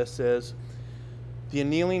about this is the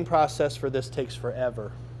annealing process for this takes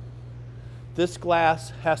forever. This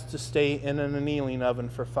glass has to stay in an annealing oven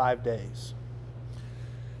for 5 days.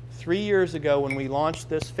 3 years ago when we launched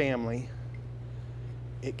this family,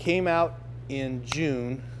 it came out in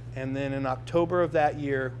June, and then in October of that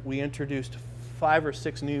year we introduced 5 or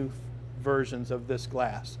 6 new versions of this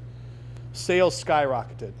glass. Sales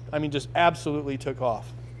skyrocketed. I mean, just absolutely took off.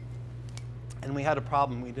 And we had a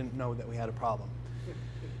problem. We didn't know that we had a problem.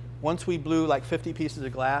 Once we blew like 50 pieces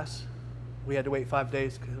of glass, we had to wait 5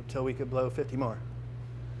 days until we could blow 50 more.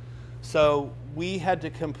 So we had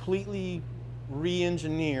to completely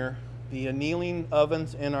re-engineer the annealing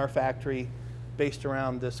ovens in our factory based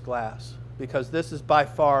around this glass, because this is by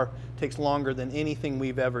far takes longer than anything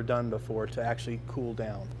we've ever done before to actually cool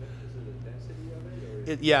down.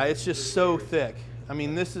 Yeah, it's just so thick. I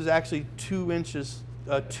mean, this is actually 2 inches,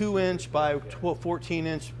 a 2-inch by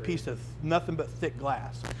 14-inch piece of nothing but thick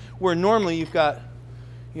glass. Where normally you've got,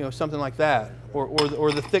 you know, something like that,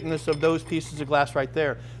 or the thickness of those pieces of glass right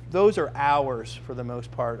there. Those are hours for the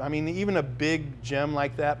most part. I mean, even a big gem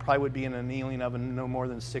like that probably would be in an annealing oven no more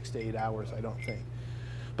than 6 to 8 hours, I don't think.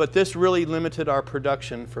 But this really limited our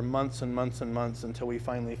production for months and months and months until we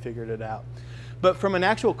finally figured it out. But from an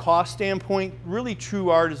actual cost standpoint, really true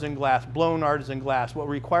artisan glass, blown artisan glass, what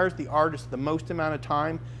requires the artist the most amount of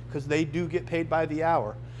time, because they do get paid by the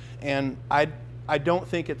hour. And I don't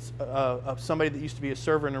think it's somebody that used to be a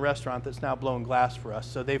server in a restaurant that's now blowing glass for us.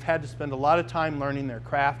 So they've had to spend a lot of time learning their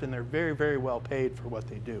craft, and they're very, very well paid for what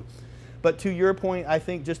they do. But to your point, I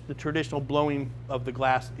think just the traditional blowing of the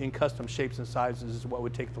glass in custom shapes and sizes is what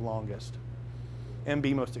would take the longest and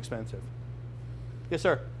be most expensive. Yes,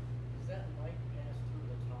 sir? Does that light pass through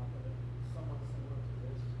the top of it, somewhat similar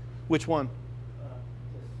to this? Which one?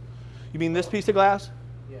 This. You mean this piece of glass?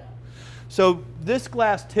 Yeah. So this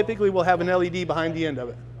glass typically will have an LED behind the end of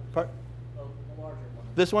it. The larger one.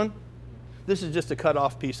 This one? This is just a cut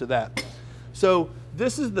off piece of that. So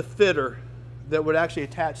this is the fitter that would actually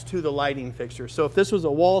attach to the lighting fixture. So if this was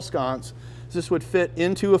a wall sconce, this would fit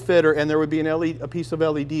into a fitter, and there would be a piece of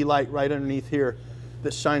LED light right underneath here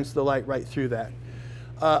that shines the light right through that.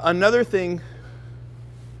 Another thing,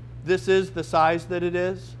 this is the size that it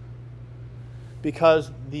is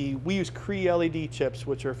because we use Cree LED chips,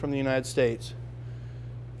 which are from the United States.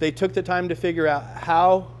 They took the time to figure out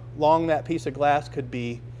how long that piece of glass could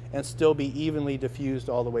be and still be evenly diffused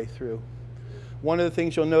all the way through. One of the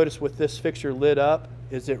things you'll notice with this fixture lit up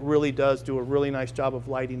is it really does do a really nice job of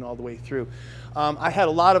lighting all the way through. I had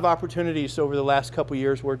a lot of opportunities over the last couple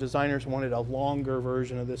years where designers wanted a longer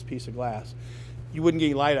version of this piece of glass. You wouldn't get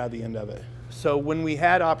any light out of the end of it. So when we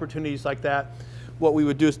had opportunities like that, what we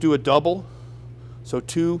would do is do a double, so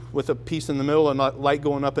 2 with a piece in the middle and light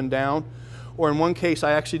going up and down, Or in one case,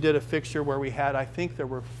 I actually did a fixture where we had, I think there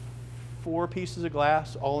were 4 pieces of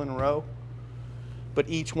glass all in a row, but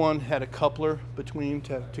each one had a coupler between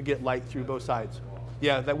to get light through both sides.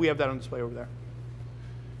 Yeah, we have that on display over there.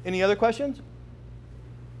 Any other questions?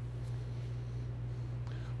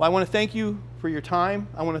 Well, I want to thank you for your time.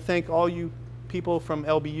 I want to thank all you people from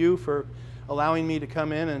LBU for allowing me to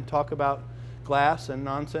come in and talk about glass and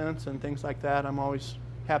nonsense and things like that. I'm always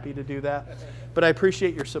happy to do that. But I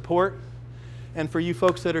appreciate your support. And for you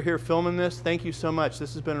folks that are here filming this, thank you so much.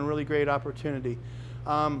 This has been a really great opportunity.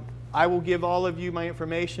 I will give all of you my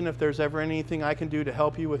information if there's ever anything I can do to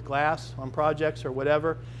help you with glass on projects or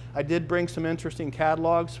whatever. I did bring some interesting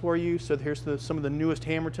catalogs for you. So here's some of the newest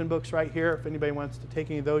Hammerton books right here. If anybody wants to take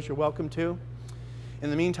any of those, you're welcome to. In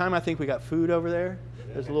the meantime, I think we got food over there.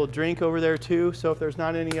 There's a little drink over there too. So if there's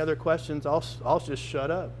not any other questions, I'll just shut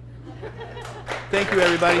up. Thank you,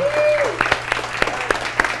 everybody.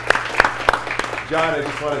 John, I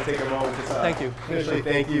just want to take a moment to Thank you. officially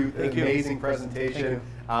thank you. Thank you. Amazing presentation.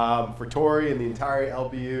 For Tori and the entire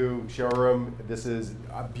LBU showroom, this is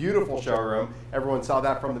a beautiful showroom. Everyone saw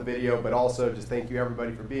that from the video, but also just thank you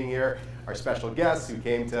everybody for being here. Our special guests who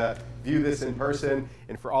came to view this in person,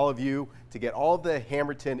 and for all of you to get all of the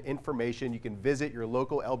Hammerton information, you can visit your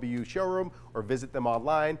local LBU showroom or visit them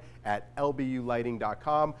online at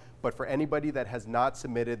lbulighting.com. But for anybody that has not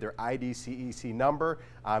submitted their IDCEC number,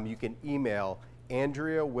 you can email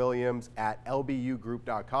Andrea Williams at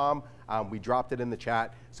lbugroup.com. We dropped it in the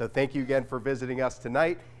chat. So thank you again for visiting us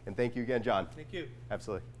tonight, and thank you again, John. Thank you.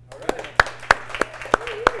 Absolutely. All right.